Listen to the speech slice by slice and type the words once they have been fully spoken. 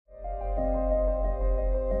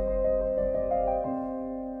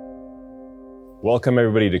Welcome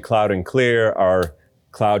everybody to Cloud and Clear, our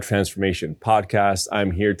cloud transformation podcast. I'm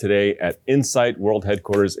here today at Insight World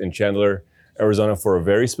Headquarters in Chandler, Arizona for a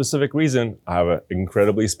very specific reason. I have an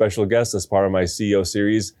incredibly special guest as part of my CEO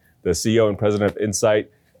series, the CEO and president of Insight,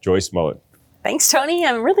 Joyce Mullen. Thanks, Tony.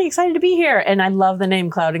 I'm really excited to be here. And I love the name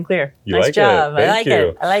Cloud and Clear. You nice like job. it? I like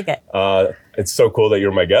it. I like it. It's so cool that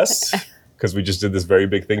you're my guest because we just did this very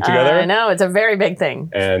big thing together. I know. It's a very big thing.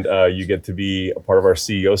 And you get to be a part of our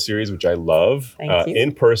CEO series, which I love. Thank you.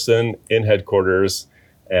 In person, in headquarters.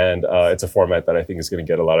 And it's a format that I think is going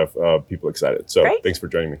to get a lot of people excited. So Great. Thanks for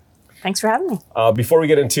joining me. Thanks for having me. Before we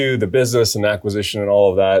get into the business and acquisition and all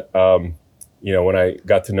of that, when I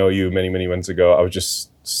got to know you many, many months ago, I was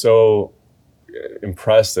just so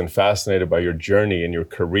impressed and fascinated by your journey and your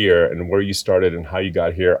career and where you started and how you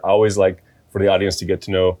got here. I always like for the audience to get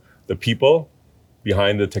to know the people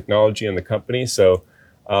behind the technology and the company. So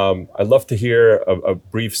I'd love to hear a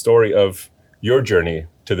brief story of your journey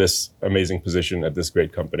to this amazing position at this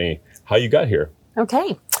great company, how you got here.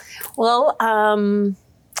 Okay. Well,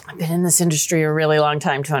 I've been in this industry a really long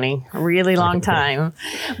time, Tony, a really long time.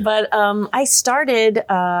 But I started,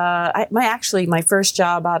 my first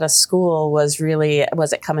job out of school was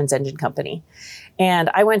at Cummins Engine Company.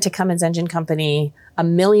 And I went to Cummins Engine Company a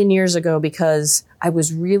million years ago because I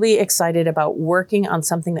was really excited about working on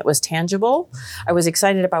something that was tangible. I was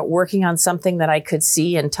excited about working on something that I could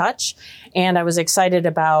see and touch. And I was excited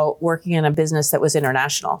about working in a business that was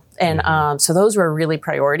international. And so those were really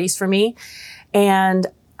priorities for me. And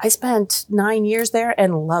I spent 9 years there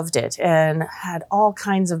and loved it and had all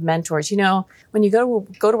kinds of mentors. You know, when you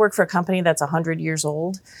go to work for a company that's 100 years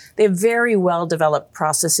old, they have very well developed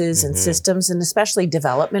processes and systems, and especially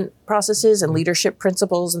development processes and leadership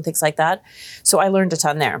principles and things like that. So I learned a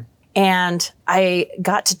ton there. And I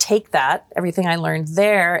got to take that, everything I learned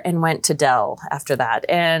there, and went to Dell after that.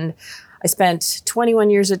 And I spent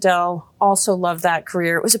 21 years at Dell, also loved that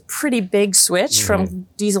career. It was a pretty big switch from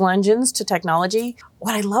diesel engines to technology.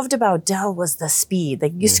 What I loved about Dell was the speed. They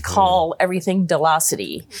used to call everything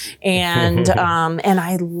Velocity. And and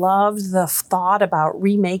I loved the thought about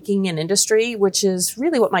remaking an industry, which is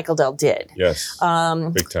really what Michael Dell did. Yes,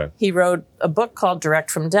 big time. He wrote a book called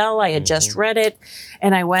Direct from Dell. I had just read it.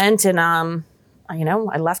 And I went and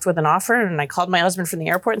I left with an offer, and I called my husband from the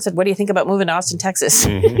airport and said, "What do you think about moving to Austin, Texas?"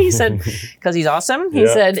 He said, "Because he's awesome." He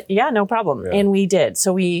said, "Yeah, no problem." Yeah. And we did.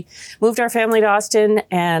 So we moved our family to Austin,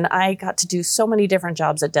 and I got to do so many different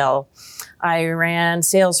jobs at Dell. I ran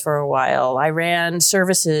sales for a while. I ran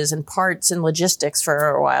services and parts and logistics for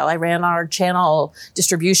a while. I ran our channel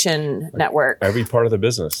distribution network. Every part of the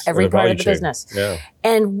business. Every part of the business. Yeah.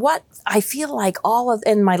 And what I feel like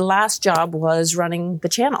and my last job was running the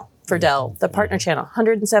channel for Dell, the partner channel,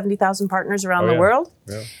 170,000 partners around the world.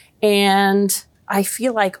 Yeah. And I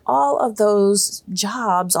feel like all of those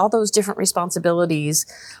jobs, all those different responsibilities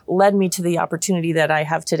led me to the opportunity that I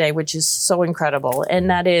have today, which is so incredible. And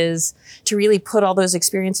that is to really put all those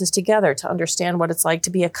experiences together, to understand what it's like to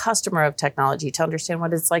be a customer of technology, to understand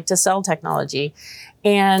what it's like to sell technology.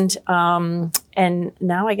 And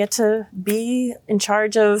now I get to be in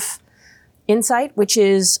charge of Insight, which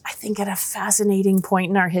is, I think, at a fascinating point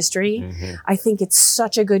in our history. I think it's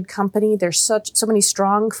such a good company. There's so many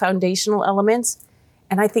strong foundational elements.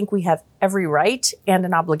 And I think we have every right and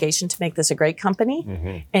an obligation to make this a great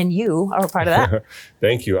company. And you are a part of that.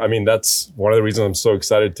 Thank you. I mean, that's one of the reasons I'm so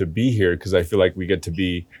excited to be here, because I feel like we get to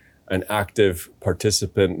be an active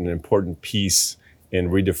participant, an important piece in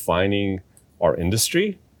redefining our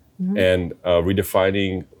industry and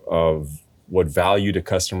redefining of what value to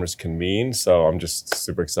customers can mean. So I'm just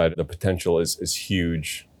super excited. The potential is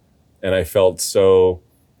huge. And I felt so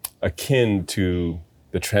akin to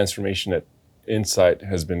the transformation that Insight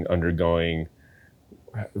has been undergoing.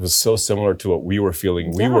 It was so similar to what we were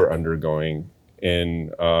feeling we were undergoing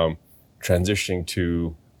in transitioning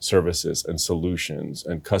to services and solutions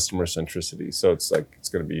and customer centricity. So it's going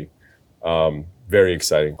to be very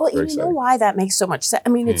exciting. Well, very you know why that makes so much sense? I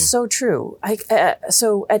mean, it's so true.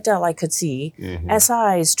 So at Dell, I could see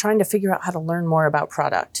SIs trying to figure out how to learn more about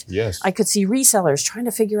product. Yes. I could see resellers trying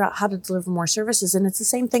to figure out how to deliver more services. And it's the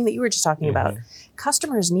same thing that you were just talking about.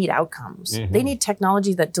 Customers need outcomes. They need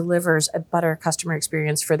technology that delivers a better customer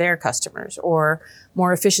experience for their customers, or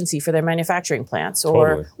more efficiency for their manufacturing plants,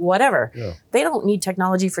 or whatever. Yeah. They don't need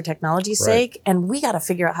technology for technology's sake. And we got to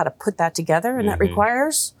figure out how to put that together. And that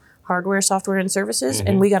requires hardware, software, and services,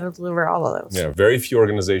 and we got to deliver all of those. Yeah, very few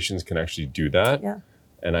organizations can actually do that. Yeah.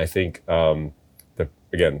 And I think,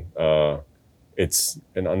 it's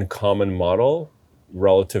an uncommon model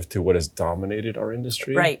relative to what has dominated our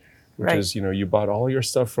industry. Right. which is, you bought all your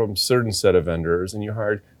stuff from certain set of vendors and you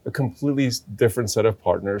hired a completely different set of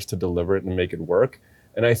partners to deliver it and make it work.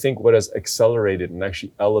 And I think what has accelerated and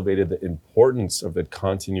actually elevated the importance of the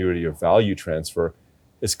continuity of value transfer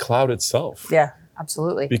is cloud itself. Yeah,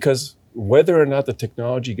 absolutely. Because whether or not the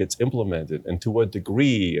technology gets implemented and to what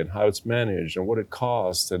degree and how it's managed and what it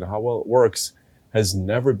costs and how well it works has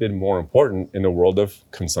never been more important in the world of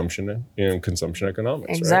consumption and consumption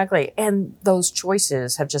economics. Exactly. Right? And those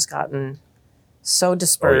choices have just gotten so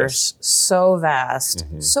dispersed, so vast,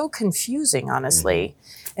 so confusing, honestly.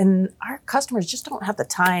 And our customers just don't have the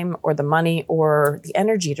time or the money or the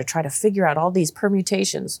energy to try to figure out all these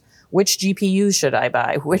permutations. Which GPU should I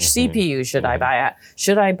buy? Which CPU should I buy?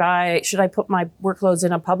 Should I put my workloads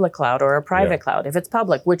in a public cloud or a private cloud? If it's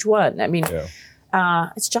public, which one? I mean,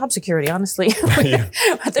 it's job security, honestly.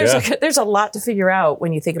 There's a lot to figure out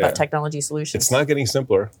when you think about technology solutions. It's not getting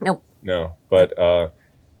simpler. Nope. No, but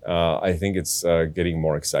I think it's getting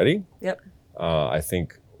more exciting. Yep. I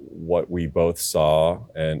think what we both saw,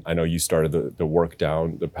 and I know you started the work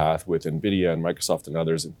down the path with NVIDIA and Microsoft and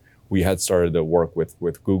others, and we had started the work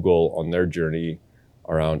with Google on their journey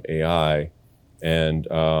around AI. And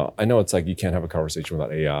I know it's like you can't have a conversation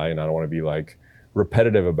without AI, and I don't want to be like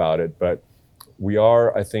repetitive about it, but we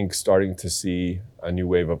are, I think, starting to see a new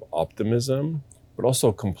wave of optimism, but also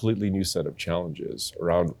a completely new set of challenges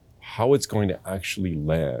around how it's going to actually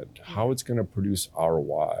land, how it's going to produce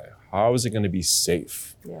ROI, how is it going to be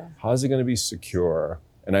safe, how is it going to be secure.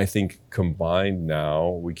 And I think combined now,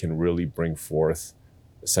 we can really bring forth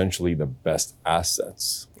essentially the best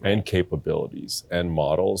assets and capabilities and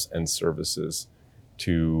models and services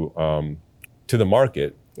to the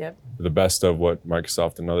market. Yep. The best of what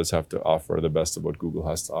Microsoft and others have to offer, the best of what Google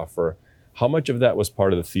has to offer. How much of that was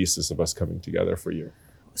part of the thesis of us coming together for you?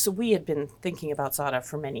 So we had been thinking about SADA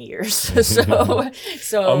for many years.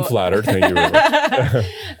 so I'm flattered. Thank you very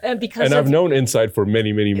much. And I've known Insight for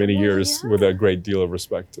many, many, many years with a great deal of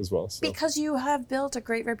respect as well. So. Because you have built a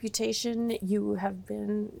great reputation. You have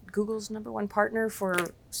been Google's #1 partner for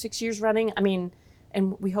 6 years running. I mean,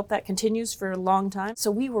 and we hope that continues for a long time.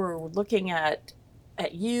 So we were looking at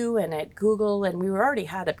you and at Google, and we already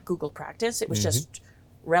had a Google practice. It was just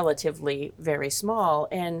relatively very small.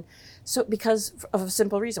 And so because of a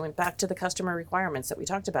simple reason, went back to the customer requirements that we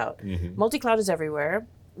talked about. Multi-cloud is everywhere.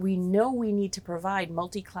 We know we need to provide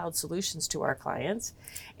multi-cloud solutions to our clients.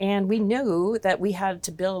 And we knew that we had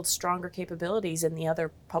to build stronger capabilities in the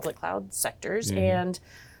other public cloud sectors. And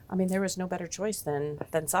I mean, there was no better choice than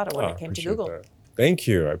SADA when it came to Google. That. Thank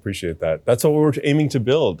you. I appreciate that. That's what we were aiming to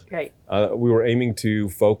build. Right. We were aiming to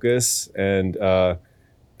focus and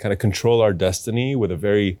kind of control our destiny with a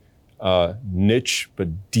very niche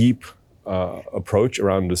but deep approach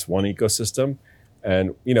around this one ecosystem.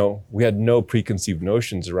 And, we had no preconceived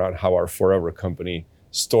notions around how our forever company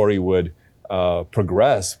story would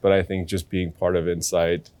progress. But I think just being part of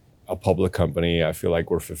Insight, a public company, I feel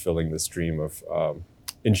like we're fulfilling this dream of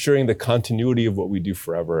ensuring the continuity of what we do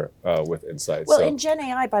forever with Insight. Well, and Gen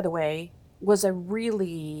AI, by the way, was a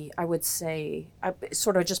really, I would say, I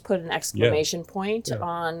sort of just put an exclamation point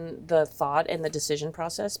on the thought and the decision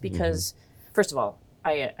process because, first of all,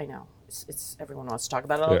 I know it's everyone wants to talk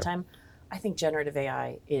about it all the time. I think generative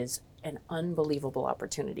AI is an unbelievable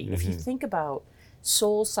opportunity. If you think about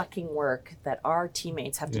soul-sucking work that our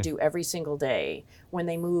teammates have to do every single day when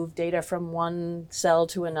they move data from one cell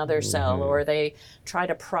to another cell, or they try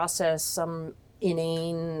to process some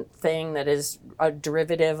inane thing that is a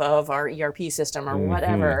derivative of our ERP system or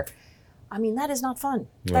whatever. I mean, that is not fun.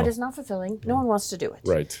 No. That is not fulfilling. No one wants to do it.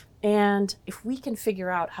 Right. And if we can figure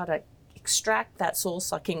out how to extract that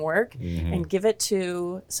soul-sucking work and give it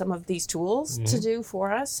to some of these tools to do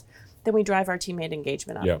for us, then we drive our teammate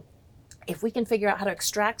engagement up. Yeah. If we can figure out how to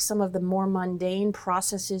extract some of the more mundane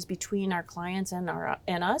processes between our clients and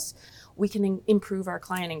us, we can improve our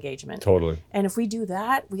client engagement. Totally. And if we do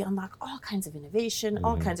that, we unlock all kinds of innovation,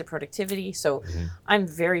 all kinds of productivity. So I'm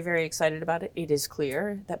very, very excited about it. It is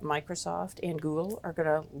clear that Microsoft and Google are going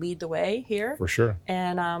to lead the way here. For sure.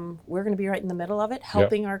 And we're going to be right in the middle of it,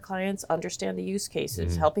 helping our clients understand the use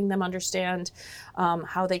cases, helping them understand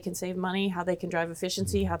how they can save money, how they can drive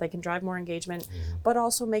efficiency, how they can drive more engagement, but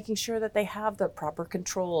also making sure that they have the proper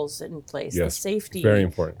controls in place, the safety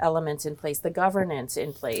elements in place, the governance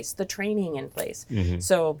in place, the training in place.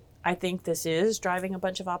 So I think this is driving a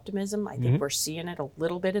bunch of optimism. I think we're seeing it a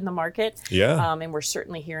little bit in the market. Yeah. And we're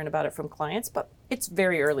certainly hearing about it from clients, but it's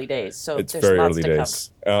very early days. So it's there's very lots early to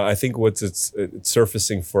days. I think it's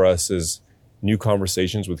surfacing for us is new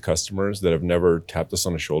conversations with customers that have never tapped us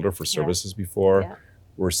on the shoulder for services before. Yeah.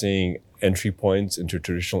 We're seeing entry points into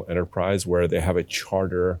traditional enterprise where they have a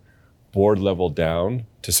charter board level down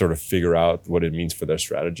to sort of figure out what it means for their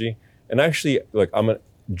strategy. And actually, like, I'm a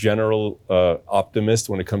general optimist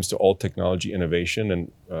when it comes to all technology innovation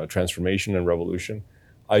and transformation and revolution.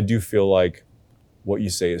 I do feel like what you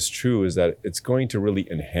say is true, is that it's going to really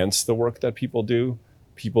enhance the work that people do.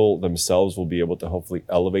 People themselves will be able to hopefully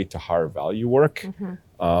elevate to higher value work.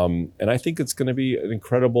 And I think it's going to be an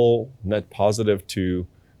incredible net positive to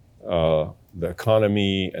the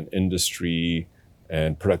economy and industry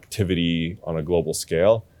and productivity on a global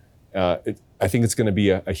scale. I think it's going to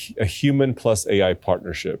be a human plus AI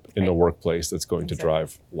partnership in the workplace that's going to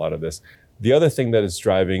drive a lot of this. The other thing that is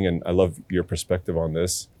driving, and I love your perspective on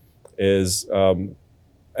this, is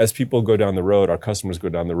as people go down the road, our customers go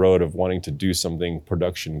down the road of wanting to do something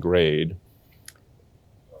production grade,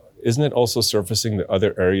 isn't it also surfacing the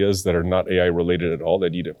other areas that are not AI related at all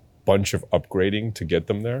that need a bunch of upgrading to get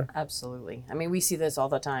them there? Absolutely. I mean, we see this all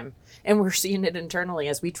the time, and we're seeing it internally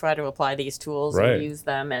as we try to apply these tools and use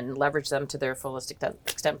them and leverage them to their fullest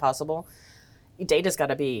extent possible. Data's got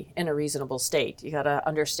to be in a reasonable state. You got to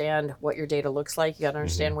understand what your data looks like. You got to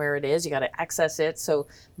understand where it is. You got to access it. So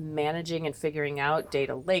managing and figuring out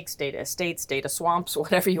data lakes, data estates, data swamps,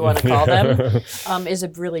 whatever you want to call them, is a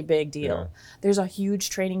really big deal. There's a huge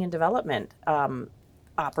training and development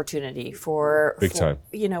opportunity for big time.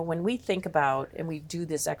 You know, when we think about, and we do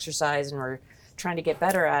this exercise and we're trying to get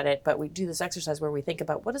better at it, but we do this exercise where we think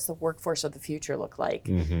about, what does the workforce of the future look like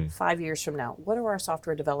 5 years from now? What do our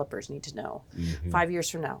software developers need to know? 5 years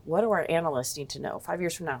from now, what do our analysts need to know? 5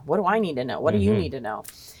 years from now, what do I need to know? What do you need to know?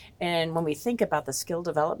 And when we think about the skill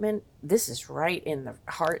development, this is right in the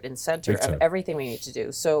heart and center of everything we need to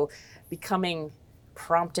do. So becoming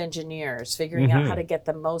prompt engineers, figuring out how to get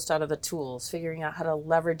the most out of the tools, figuring out how to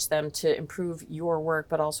leverage them to improve your work,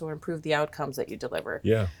 but also improve the outcomes that you deliver.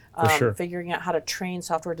 Yeah, for sure. Figuring out how to train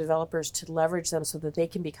software developers to leverage them so that they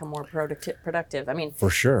can become more productive. I mean, for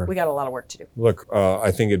sure, we got a lot of work to do. Look, I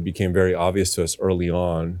think it became very obvious to us early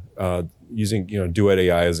on, using Duet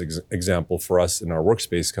AI as example for us in our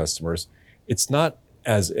workspace customers. It's not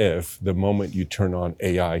as if the moment you turn on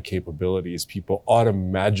AI capabilities, people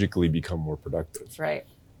automatically become more productive. Right.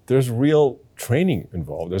 There's real training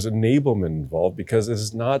involved. There's enablement involved, because this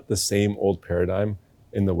is not the same old paradigm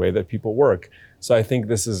in the way that people work. So I think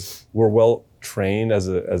we're well trained as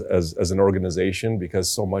an organization, because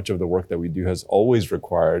so much of the work that we do has always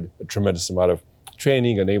required a tremendous amount of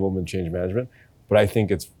training, enablement, change management. But I think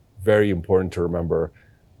it's very important to remember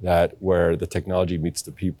that where the technology meets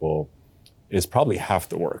the people is probably half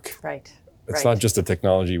the work. Right. It's not just the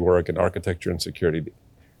technology work and architecture and security.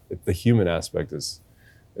 The human aspect is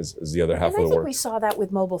the other half of the work. I think we saw that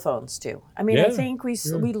with mobile phones too. I mean, I think we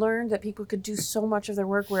learned that people could do so much of their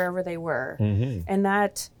work wherever they were, and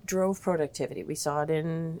that drove productivity. We saw it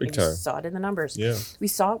in the numbers. Yeah. We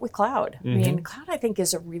saw it with cloud. I mean, cloud, I think,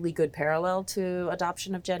 is a really good parallel to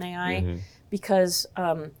adoption of Gen AI, because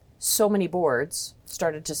so many boards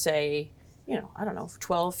started to say, I don't know,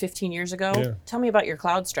 12, 15 years ago, tell me about your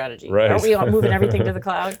cloud strategy. Right. Aren't we all moving everything to the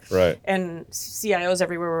cloud? Right. And CIOs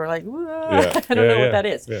everywhere were like, I don't know what that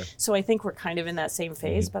is. Yeah. So I think we're kind of in that same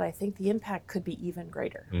phase, but I think the impact could be even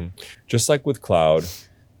greater. Just like with cloud,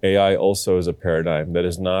 AI also is a paradigm that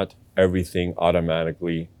is not everything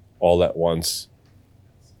automatically all at once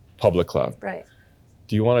public cloud. Right.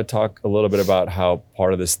 Do you want to talk a little bit about how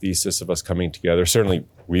part of this thesis of us coming together, certainly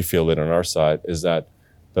we feel it on our side, is that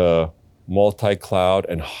the multi-cloud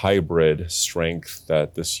and hybrid strength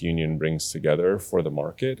that this union brings together for the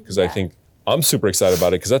market? Because I think I'm super excited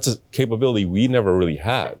about it, because that's a capability we never really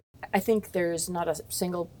had. I think there's not a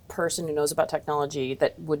single person who knows about technology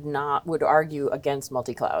that would argue against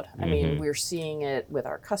multi-cloud. I mean, we're seeing it with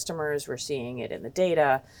our customers, we're seeing it in the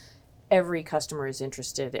data. Every customer is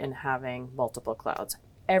interested in having multiple clouds.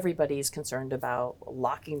 Everybody's concerned about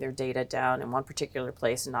locking their data down in one particular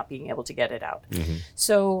place and not being able to get it out.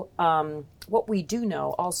 So what we do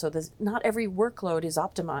know also is not every workload is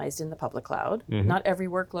optimized in the public cloud. Not every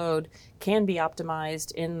workload can be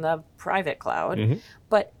optimized in the private cloud.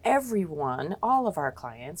 But everyone, all of our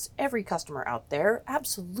clients, every customer out there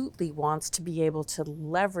absolutely wants to be able to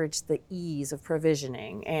leverage the ease of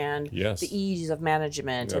provisioning and the ease of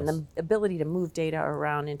management and the ability to move data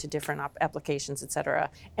around into different applications, et cetera.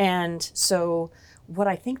 And so what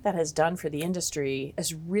I think that has done for the industry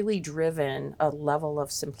is really driven a level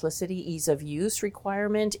of simplicity, ease of use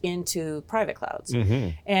requirement into private clouds.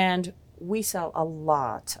 And we sell a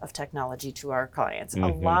lot of technology to our clients, a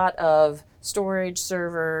lot of storage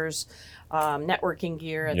servers, networking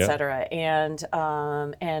gear, et cetera. And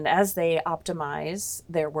as they optimize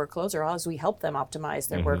their workloads, or as we help them optimize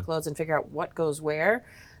their workloads and figure out what goes where,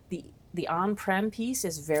 the the on-prem piece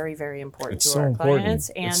is very, very important It's to so our important.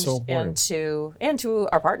 clients It's so and to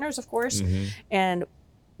our partners, of course. And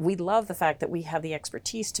we love the fact that we have the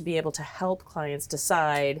expertise to be able to help clients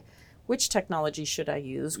decide which technology should I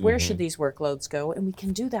use, where should these workloads go, and we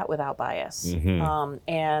can do that without bias.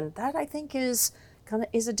 And that, I think, is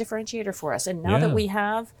a differentiator for us. And now that we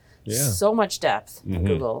have so much depth in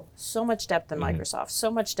Google, so much depth in Microsoft,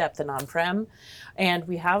 so much depth in on-prem, and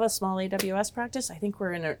we have a small AWS practice, I think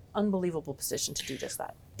we're in an unbelievable position to do just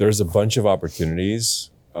that. There's a bunch of opportunities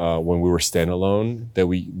when we were standalone that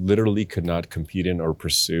we literally could not compete in or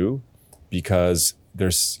pursue because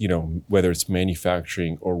there's, whether it's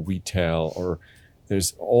manufacturing or retail, or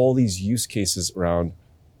there's all these use cases around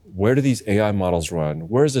where do these AI models run?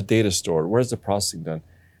 Where's the data stored? Where's the processing done?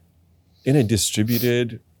 In a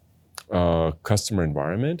distributed customer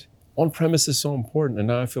environment, on-premise is so important. And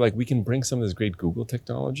now I feel like we can bring some of this great Google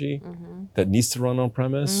technology that needs to run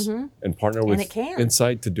on-premise and partner with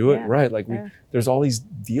Insight to do it. Right. Like there's all these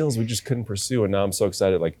deals we just couldn't pursue. And now I'm so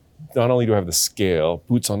excited. Like not only do I have the scale,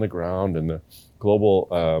 boots on the ground, and the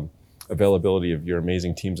global availability of your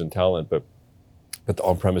amazing teams and talent, but the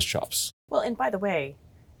on-premise chops. Well, and by the way,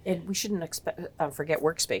 we shouldn't forget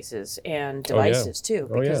workspaces and devices too,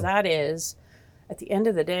 because that is, at the end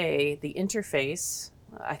of the day, the interface.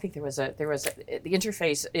 I think the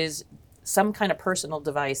interface is some kind of personal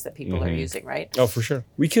device that people are using, right? Oh, for sure.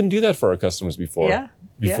 We couldn't do that for our customers before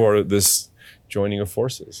this joining of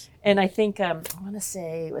forces. And I think, I want to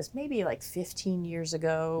say it was maybe like 15 years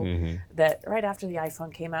ago that right after the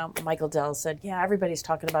iPhone came out, Michael Dell said, yeah, everybody's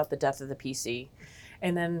talking about the death of the PC.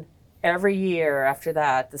 And then every year after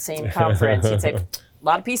that, the same conference, he'd say, a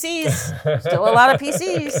lot of PCs, still a lot of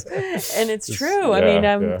PCs. And it's true. I mean,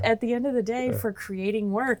 at the end of the day, for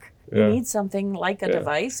creating work, you need something like a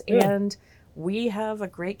device. And we have a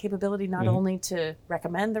great capability not only to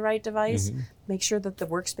recommend the right device, make sure that the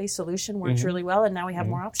workspace solution works really well, and now we have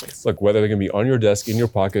more options. Look, whether they're going to be on your desk, in your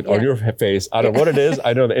pocket, on your face, I don't know what it is,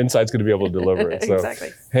 I know the Insight's going to be able to deliver it. So, exactly.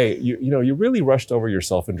 Hey, you really rushed over your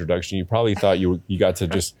self-introduction. You probably thought you got to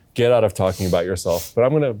just get out of talking about yourself, but I'm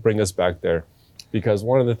going to bring us back there, because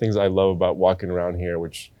one of the things I love about walking around here,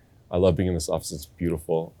 which I love being in this office, it's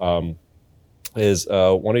beautiful, is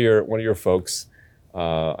one of your folks.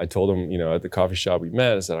 I told him, at the coffee shop we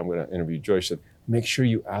met, I said, I'm going to interview Joy. She said, make sure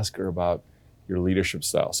you ask her about your leadership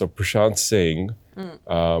style. So Prashant Singh,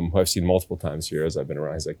 who I've seen multiple times here as I've been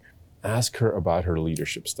around, he's like, ask her about her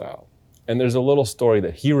leadership style. And there's a little story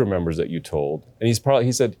that he remembers that you told. And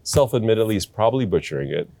he said, self-admittedly, he's probably butchering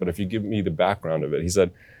it. But if you give me the background of it, he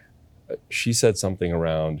said, she said something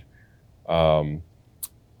around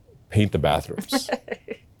paint the bathrooms.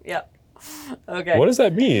 Yeah. Okay. What does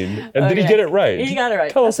that mean? And did he get it right? He got it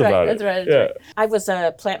right. Tell us about it. That's right. I was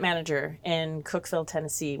a plant manager in Cookeville,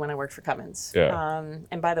 Tennessee when I worked for Cummins. Yeah.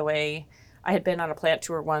 And by the way, I had been on a plant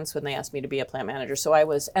tour once when they asked me to be a plant manager, so I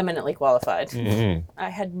was eminently qualified. I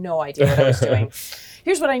had no idea what I was doing.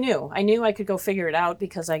 Here's what I knew. I knew I could go figure it out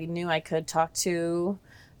because I knew I could talk to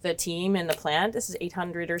the team in the plant. This is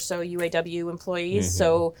 800 or so UAW employees.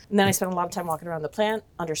 So, and then I spent a lot of time walking around the plant,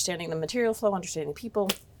 understanding the material flow, understanding people.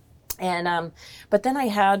 And but then I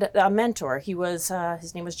had a mentor. He was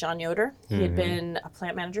his name was John Yoder. He had been a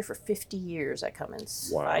plant manager for 50 years at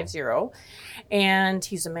Cummins, 50, and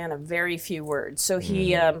he's a man of very few words. So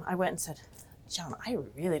he, I went and said, John, I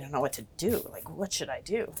really don't know what to do. Like, what should I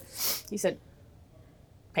do? He said,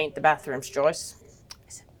 paint the bathrooms, Joyce. I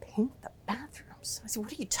said, paint the bathrooms? I said,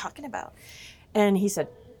 what are you talking about? And he said,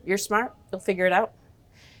 you're smart. You'll figure it out.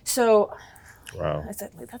 So. Wow. I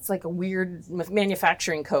said, that's like a weird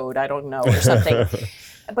manufacturing code, I don't know, or something.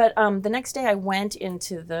 But the next day I went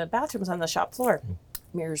into the bathrooms on the shop floor.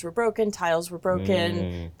 Mirrors were broken, tiles were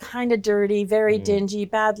broken, kind of dirty, very dingy,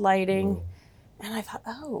 bad lighting. And I thought,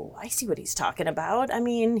 oh, I see what he's talking about. I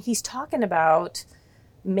mean, he's talking about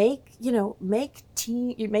make your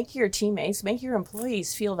teammates, make your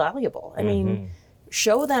employees feel valuable. I mean,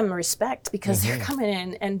 show them respect because they're coming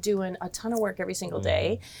in and doing a ton of work every single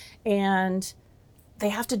day. And they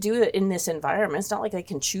have to do it in this environment. It's not like they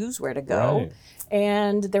can choose where to go. Right.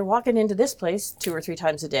 And they're walking into this place 2 or 3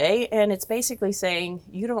 times a day. And it's basically saying,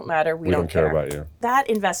 you don't matter, we don't care about you. That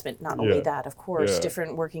investment, not only that, of course,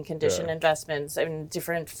 different working condition investments and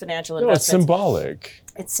different financial investments. It's symbolic.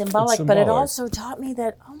 It's symbolic, but it also taught me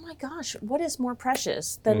that, oh my gosh, what is more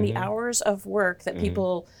precious than the hours of work that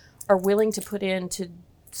people are willing to put into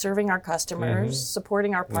serving our customers,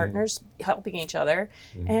 supporting our partners, helping each other,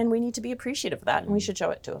 and we need to be appreciative of that, and we should show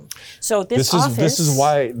it to them. So this is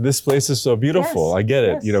why this place is so beautiful. I get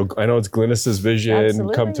it. I know it's Glynis's vision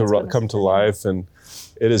come to life, and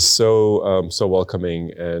It is so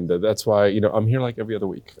welcoming, and that's why I'm here like every other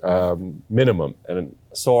week, minimum. And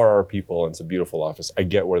so are our people, and it's a beautiful office. I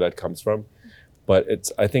get where that comes from,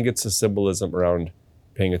 but I think it's a symbolism around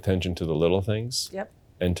paying attention to the little things, Yep.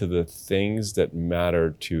 and to the things that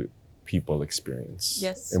matter to people experience,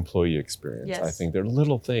 Yes. employee experience. Yes. I think they're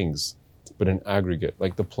little things, but in aggregate,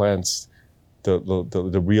 like the plants,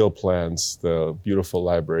 the real plants, the beautiful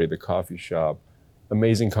library, the coffee shop,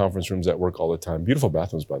 amazing conference rooms that work all the time. Beautiful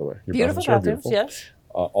bathrooms, by the way. Your Beautiful are bathrooms, yes.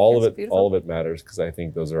 All It's beautiful. all of it matters, because I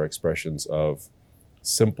think those are expressions of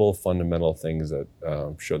simple, fundamental things that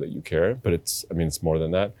show that you care. But it's more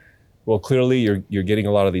than that. Well, clearly you're getting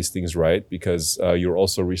a lot of these things right, because you were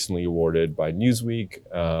also recently awarded by Newsweek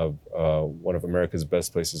one of America's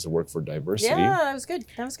best places to work for diversity. Yeah, that was good.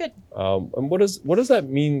 That was good. And what does that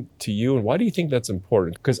mean to you, and why do you think that's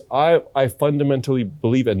important? Because I fundamentally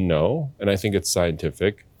believe and know, and I think it's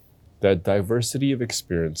scientific, that diversity of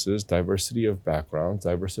experiences, diversity of backgrounds,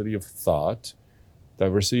 diversity of thought,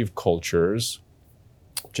 diversity of cultures,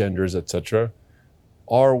 genders, etc.,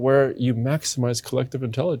 are where you maximize collective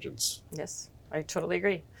intelligence. Yes, I totally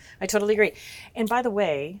agree. And by the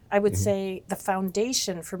way, I would say the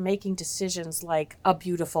foundation for making decisions like a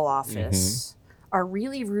beautiful office are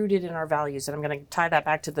really rooted in our values. And I'm going to tie that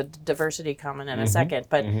back to the diversity comment in a second.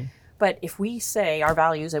 But if we say our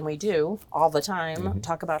values, and we do all the time,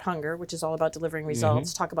 talk about hunger, which is all about delivering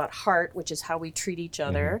results, talk about heart, which is how we treat each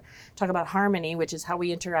other, talk about harmony, which is how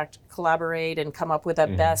we interact, collaborate, and come up with the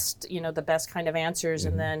best kind of answers,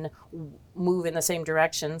 and then move in the same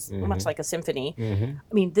directions, much like a symphony.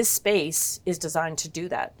 I mean, this space is designed to do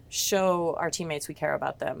that. Show our teammates we care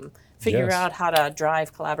about them. Figure out how to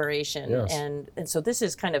drive collaboration. And so this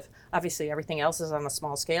is kind of, obviously everything else is on a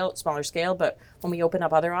smaller scale, but when we open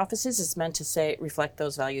up other offices, it's meant to reflect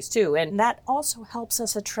those values too. And that also helps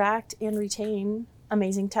us attract and retain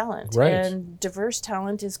amazing talent. Right. And diverse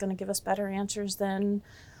talent is going to give us better answers than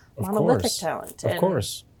monolithic talent. Of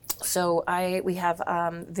course. So we have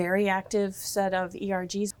very active set of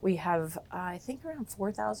ERGs. We have, I think, around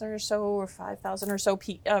 4,000 or so, or 5,000 or so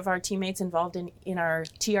of our teammates involved in our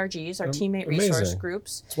TRGs, our teammate resource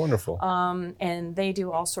groups. It's wonderful. And they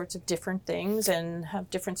do all sorts of different things and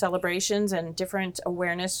have different celebrations and different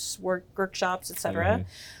awareness workshops, etc.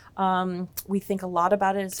 We think a lot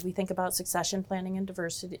about it as we think about succession planning and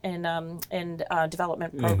diversity and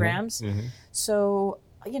development programs. So,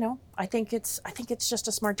 I think it's just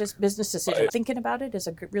a smart business decision. Thinking about it is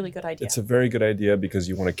a really good idea. It's a very good idea, because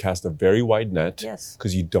you want to cast a very wide net. Yes.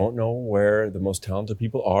 Because you don't know where the most talented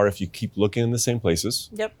people are if you keep looking in the same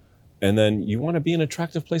places. Yep. And then you want to be an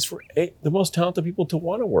attractive place for the most talented people to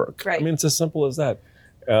want to work. Right. I mean, it's as simple as that.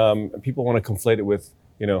 People want to conflate it with,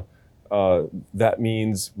 that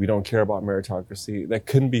means we don't care about meritocracy. That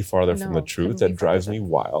couldn't be farther from the truth. That drives me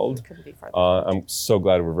wild. Couldn't be farther. I'm so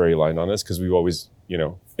glad we're very aligned on this, because we've always,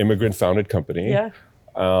 immigrant-founded company. Yeah.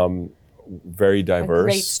 Very diverse. A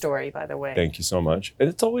great story, by the way. Thank you so much. And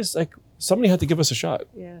it's always like somebody had to give us a shot.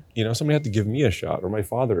 Yeah. Somebody had to give me a shot, or my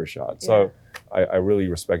father a shot. So I really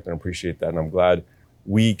respect and appreciate that. And I'm glad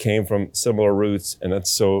we came from similar roots, and that's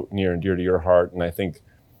so near and dear to your heart. And I think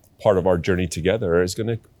part of our journey together is going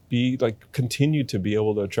to be continue to be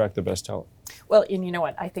able to attract the best talent. Well, and you know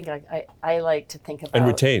what? I think I like to think about... And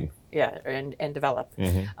retain. Yeah, and develop.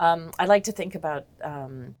 I like to think about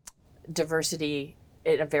diversity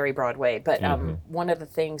in a very broad way. But one of the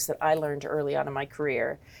things that I learned early on in my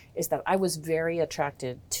career is that I was very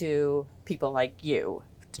attracted to people like you.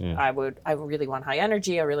 I really want high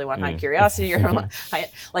energy. I really want high curiosity, or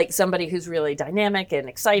like somebody who's really dynamic and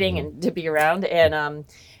exciting and to be around.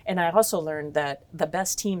 And I also learned that the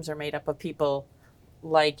best teams are made up of people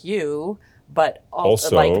like you, but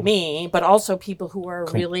also like me, but also people who are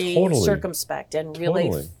really circumspect and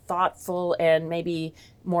really thoughtful, and maybe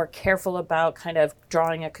more careful about kind of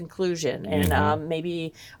drawing a conclusion, and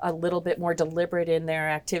maybe a little bit more deliberate in their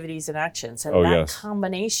activities and actions. And that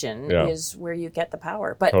combination is where you get the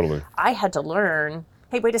power. But I had to learn,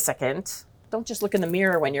 hey, wait a second. Don't just look in the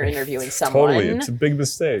mirror when you're interviewing someone. Totally, it's a big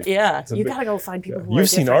mistake. Yeah, you got to go find people who are You've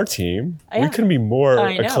seen our team. We couldn't be more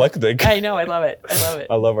eclectic. I know, I love it.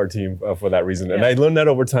 I love our team for that reason. And I learned that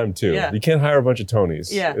over time too. You can't hire a bunch of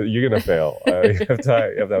Tonys. You're going to fail. You have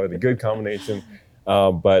to have a good combination.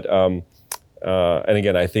 And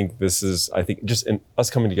again, I think just us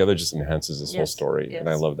coming together just enhances this whole story. And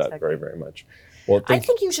I love that very, very much. Well, I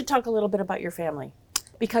think you should talk a little bit about your family.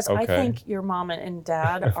 Because I think your mom and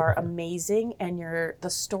dad are amazing, and the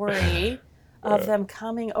story of them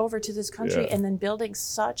coming over to this country Yeah. and then building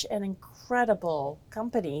such an incredible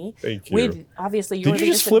company. Thank you. With obviously your Did you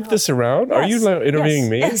just leadership flip and this around? Are you Yes. interviewing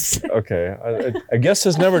me? Yes. Okay. A guest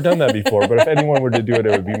has never done that before, but if anyone were to do it,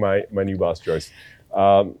 it would be my new boss, Joyce.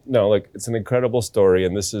 No, look, it's an incredible story,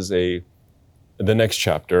 and this is the next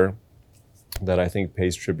chapter that I think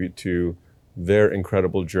pays tribute to their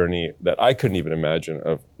incredible journey that I couldn't even imagine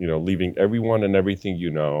of, leaving everyone and everything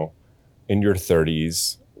in your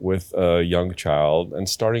 30s with a young child and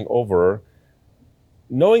starting over,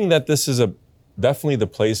 knowing that this is definitely the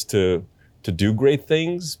place to do great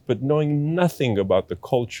things, but knowing nothing about the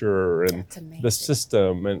culture and the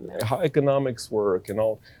system and how economics work and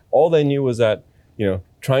all they knew was that,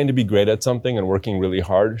 trying to be great at something and working really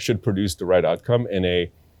hard should produce the right outcome in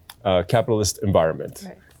a capitalist environment,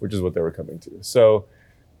 Right. which is what they were coming to. So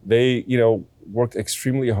they, worked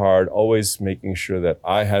extremely hard, always making sure that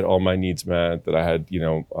I had all my needs met, that I had,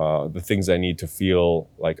 the things I need to feel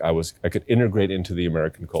like I could integrate into the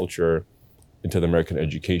American culture, into the American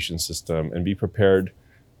education system, and be prepared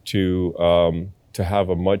to have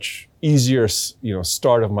a much easier,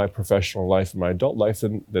 start of my professional life and my adult life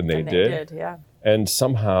than they did. Yeah. And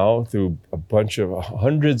somehow, through a bunch of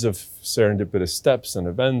hundreds of serendipitous steps and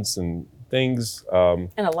events and things, And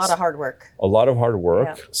a lot of hard work.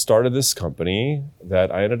 yeah. Started this company that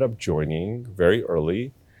I ended up joining very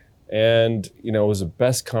early. And, it was the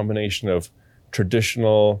best combination of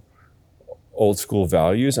traditional old school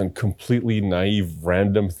values and completely naive,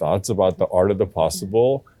 random thoughts about the art of the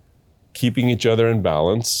possible, keeping each other in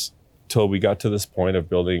balance till we got to this point of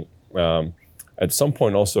building, at some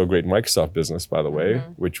point also a great Microsoft business, by the way,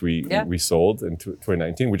 which we sold in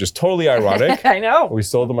 2019, which is totally ironic. I know. We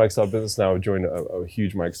sold the Microsoft business, now we've joined a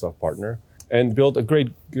huge Microsoft partner and built a great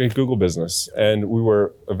Google business. And we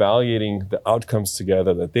were evaluating the outcomes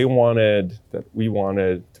together that they wanted, that we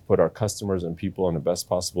wanted to put our customers and people in the best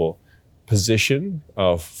possible position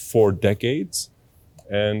for decades.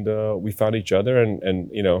 And we found each other and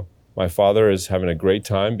my father is having a great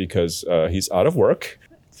time because he's out of work.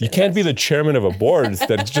 You can't be the chairman of a board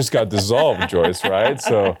that just got dissolved, Joyce, right?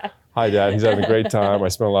 So, hi, Dad. He's having a great time. I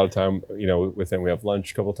spend a lot of time, with him. We have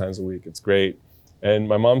lunch a couple times a week. It's great. And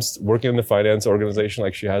my mom's working in the finance organization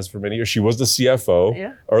like she has for many years. She was the CFO.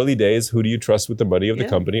 Yeah. Early days, who do you trust with the money of the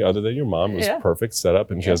company other than your mom? It was Yeah. perfect setup,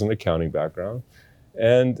 and she has an accounting background.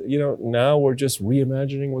 And, now we're just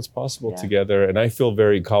reimagining what's possible together. And I feel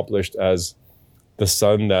very accomplished as the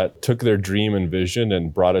son that took their dream and vision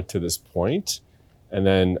and brought it to this point. And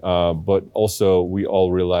then, but also we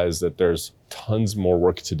all realize that there's tons more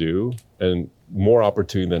work to do and more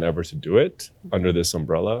opportunity than ever to do it under this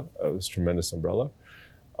umbrella, this tremendous umbrella.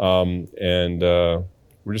 We're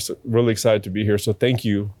just really excited to be here. So thank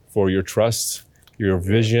you for your trust, your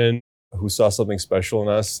vision, who saw something special in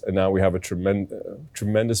us. And now we have a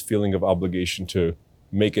tremendous feeling of obligation to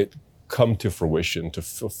make it come to fruition, to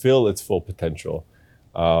fulfill its full potential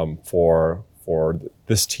for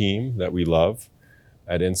this team that we love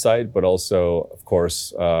at Insight, but also, of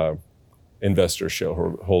course, investors,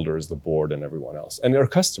 shareholders, the board, and everyone else, and our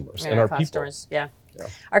customers and our customers, people. Yeah.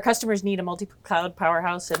 Our customers need a multi-cloud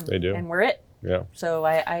powerhouse, and They do. and we're it. Yeah. So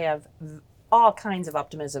I have all kinds of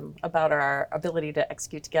optimism about our ability to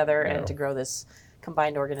execute together and to grow this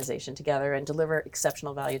combined organization together and deliver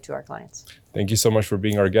exceptional value to our clients. Thank you so much for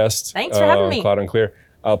being our guest. Thanks for having me. Cloud and Clear.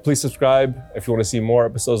 Please subscribe if you want to see more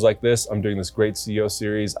episodes like this. I'm doing this great CEO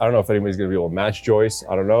series. I don't know if anybody's going to be able to match Joyce.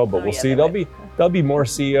 I don't know, but we'll see. There'll be more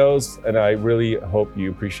CEOs, and I really hope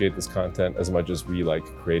you appreciate this content as much as we like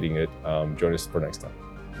creating it. Join us for next time.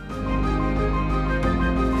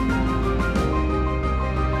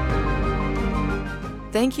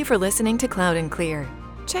 Thank you for listening to Cloud and Clear.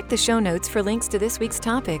 Check the show notes for links to this week's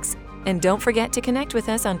topics. And don't forget to connect with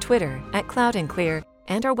us on Twitter @Cloud and Clear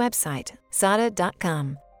and our website,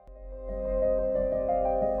 sada.com.